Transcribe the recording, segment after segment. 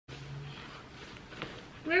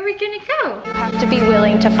Where are we gonna go? You have to be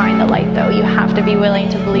willing to find the light though. You have to be willing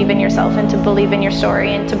to believe in yourself and to believe in your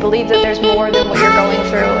story and to believe that there's more than what you're going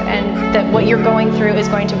through and that what you're going through is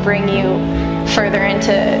going to bring you further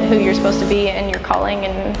into who you're supposed to be and your calling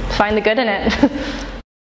and find the good in it.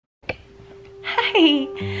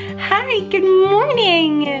 Hi, good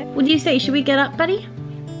morning. What do you say? Should we get up, buddy?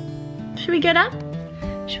 Should we get up?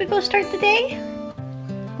 Should we go start the day?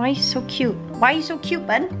 Why are you so cute? Why are you so cute,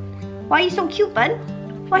 bud? Why are you so cute, bud?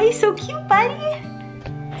 Why are you so cute, buddy?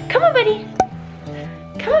 Come on, buddy.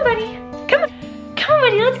 Come on, buddy. Come on. Come on,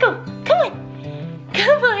 buddy. Let's go. Come on.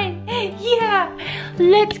 Come on. Yeah.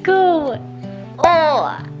 Let's go.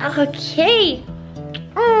 Oh, okay.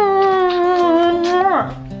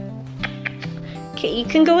 Okay, you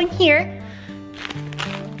can go in here.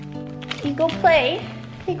 You go play.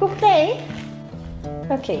 You go play.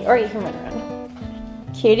 Okay, or you can run around.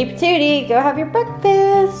 Cutie patootie, go have your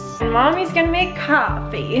breakfast. And mommy's gonna make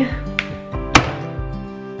coffee.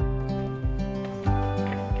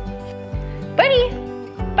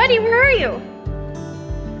 Buddy, where are you?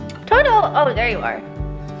 Toto, oh, there you are.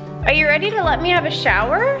 Are you ready to let me have a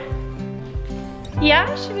shower?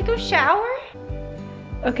 Yeah, should we go shower?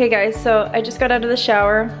 Okay guys, so I just got out of the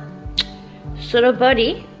shower. Little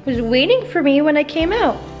buddy was waiting for me when I came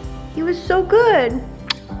out. He was so good.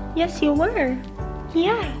 Yes, you were.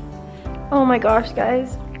 Yeah. Oh my gosh,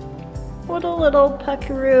 guys. What a little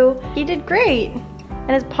puckaroo. He did great.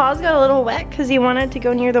 And his paws got a little wet because he wanted to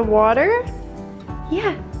go near the water.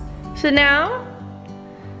 Yeah. So now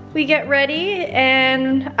we get ready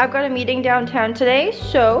and I've got a meeting downtown today,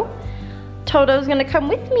 so Toto's gonna come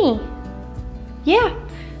with me. Yeah.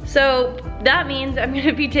 So that means I'm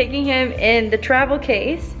gonna be taking him in the travel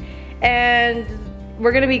case and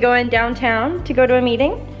we're gonna be going downtown to go to a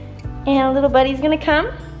meeting. And little buddy's gonna come.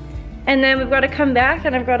 And then we've got to come back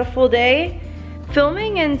and I've got a full day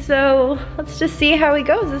filming, and so let's just see how he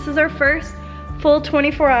goes. This is our first full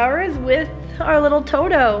 24 hours with our little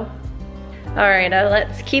Toto. All right,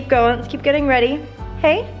 let's keep going. Let's keep getting ready.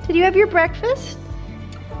 Hey, did you have your breakfast?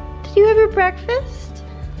 Did you have your breakfast?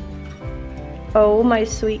 Oh my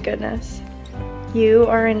sweet goodness. You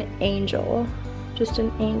are an angel. Just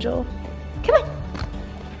an angel. Come on.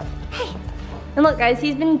 Hey. And look guys,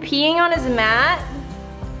 he's been peeing on his mat.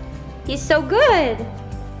 He's so good.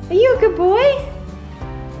 Are you a good boy?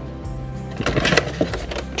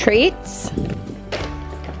 Treats.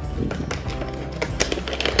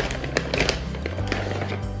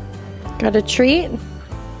 Got a treat.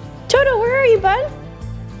 Toto, where are you, bud?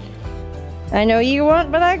 I know you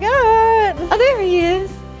want, but I got. Oh, there he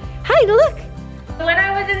is. Hi, look. When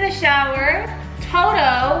I was in the shower,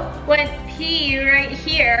 Toto went pee right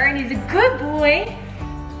here, and he's a good boy.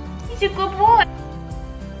 He's a good boy.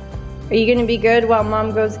 Are you gonna be good while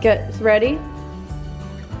mom gets ready?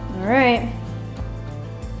 All right.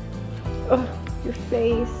 Oh, your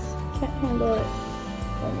face. Can't handle it.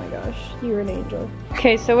 Oh my gosh, you're an angel.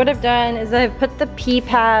 Okay, so what I've done is I've put the pee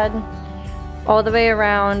pad all the way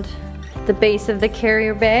around the base of the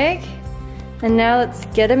carrier bag. And now let's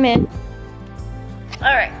get him in.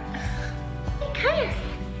 All right. Hey, Cutter.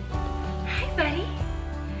 Hi, buddy.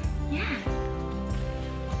 Yeah.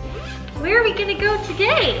 Where are we gonna go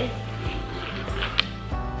today?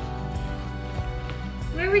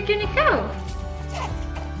 Where are we gonna go?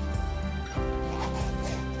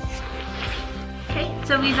 Okay,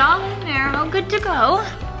 so he's all in there, all good to go.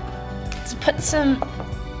 Let's put some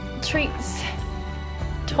treats,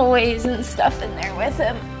 toys and stuff in there with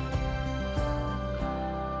him.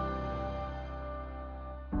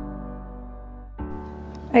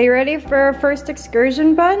 Are you ready for our first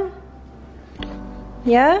excursion, bud?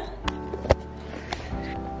 Yeah?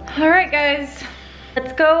 All right, guys.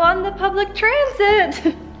 Let's go on the public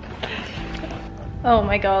transit. Oh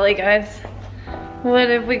my golly, guys. What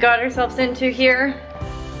have we got ourselves into here?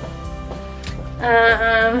 Do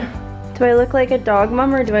I look like a dog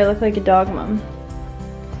mom or do I look like a dog mom?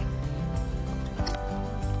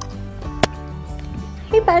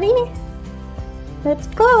 Hey, buddy. Let's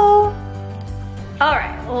go. All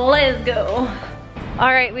right, let's go.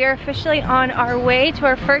 All right, we are officially on our way to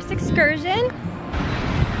our first excursion.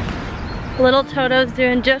 Little Toto's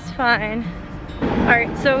doing just fine. All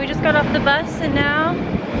right, so we just got off the bus and now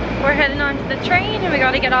we're heading on to the train and we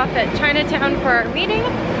gotta get off at Chinatown for our meeting.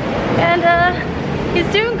 And he's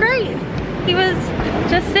doing great. He was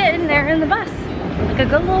just sitting there in the bus like a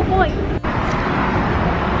good little boy.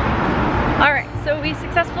 All right, so we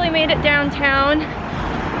successfully made it downtown.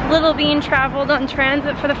 Little Bean traveled on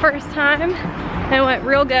transit for the first time and it went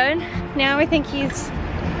real good. Now I think he's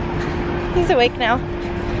awake now.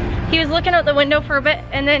 He was looking out the window for a bit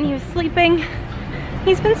and then he was sleeping.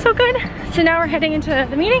 He's been so good. So now we're heading into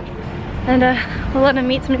the meeting and we'll let him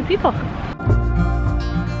meet some new people.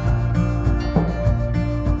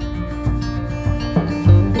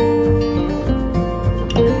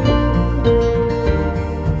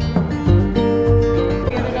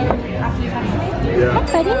 Yeah.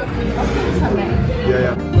 Hi, buddy.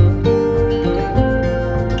 Yeah.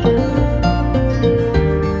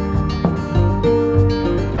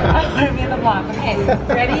 Put me in the vlog. Okay,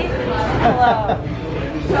 ready? Hello.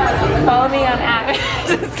 Follow me on app.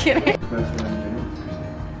 Just kidding.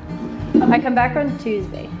 I come back on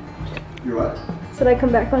Tuesday. You're what? Said I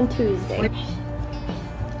come back on Tuesday.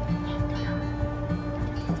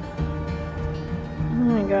 Oh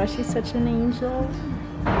my gosh, he's such an angel.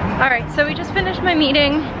 Alright, so we just finished my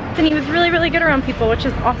meeting and he was really, really good around people, which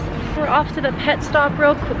is awesome. We're off to the pet shop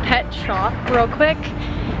real quick,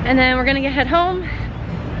 and then we're gonna head home,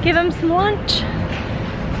 give him some lunch.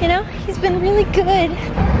 You know, he's been really good.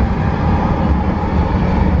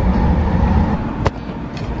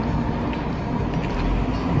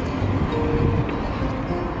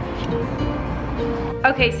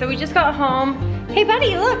 Okay, so we just got home. Hey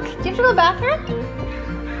buddy, look, do you have to go to the bathroom?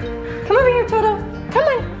 Come over here, Toto. Come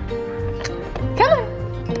on. Come on.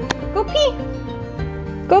 Go pee.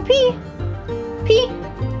 Go pee. Pee.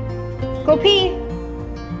 Go pee.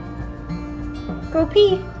 Go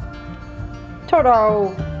pee.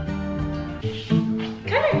 Toto.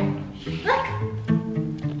 Come here. Look.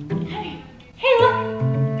 Come here. Hey, look.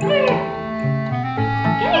 Come here.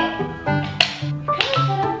 Come here. Come here,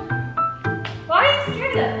 Toto. Why are you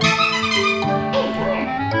scared of this? Hey, come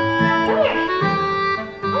here.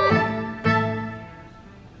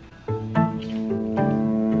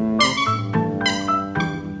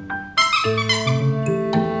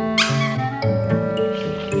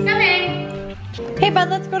 Come here. Hey bud,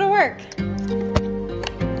 let's go to work.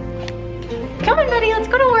 Come on buddy, let's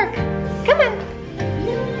go to work. Come on.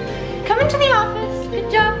 Come into the office.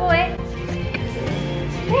 Good job, boy.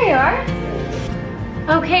 There you are.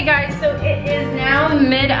 Okay guys, so it is now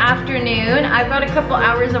mid-afternoon. I've got a couple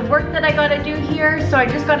hours of work that I gotta do here, so I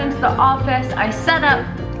just got into the office. I set up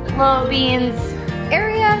Little Bean's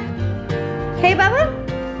area. Hey Bubba.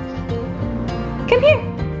 Come here.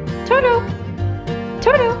 Toto.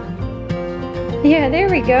 Toto. Yeah, there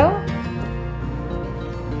we go.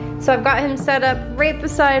 So I've got him set up right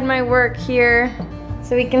beside my work here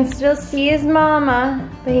so he can still see his mama,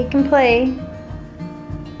 but he can play.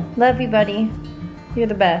 Love you, buddy. You're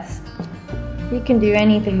the best. You can do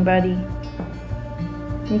anything, buddy.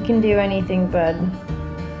 You can do anything, bud.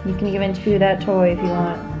 You can even chew that toy if you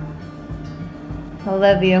want. I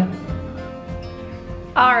love you.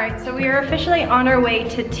 Alright, so we are officially on our way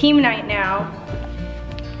to team night now.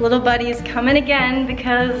 Little buddy is coming again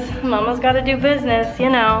because mama's got to do business, you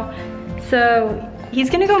know. So he's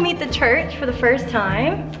gonna go meet the church for the first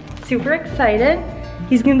time. Super excited.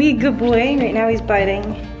 He's gonna be a good boy. Right now he's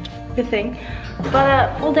biting the thing.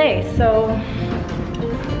 But full day, so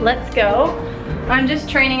let's go. I'm just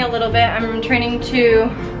training a little bit. I'm training to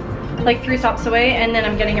like 3 stops away and then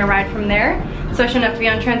I'm getting a ride from there. So I shouldn't have to be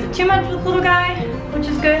on transit too much with little guy, which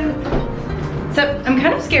is good. So I'm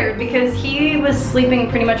kind of scared because he was sleeping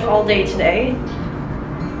pretty much all day today.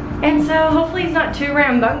 And so hopefully he's not too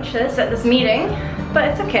rambunctious at this meeting, but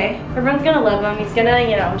it's okay. Everyone's gonna love him. He's gonna,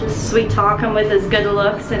 you know, just sweet talk him with his good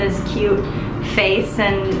looks and his cute face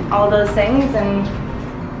and all those things. And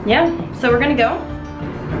yeah, so we're gonna go.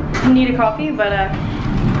 I need a coffee, but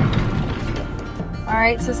all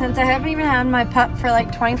right, so since I haven't even had my pup for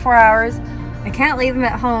like 24 hours, I can't leave him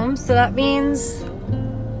at home. So that means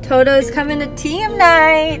Toto's coming to team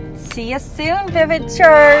night. See you soon, Vivid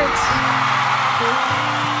Church.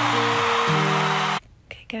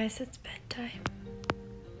 Okay guys, it's bedtime.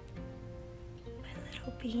 My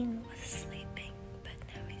little bean was sleeping, but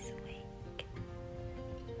now he's awake.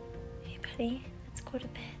 Hey buddy, let's go to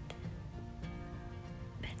bed.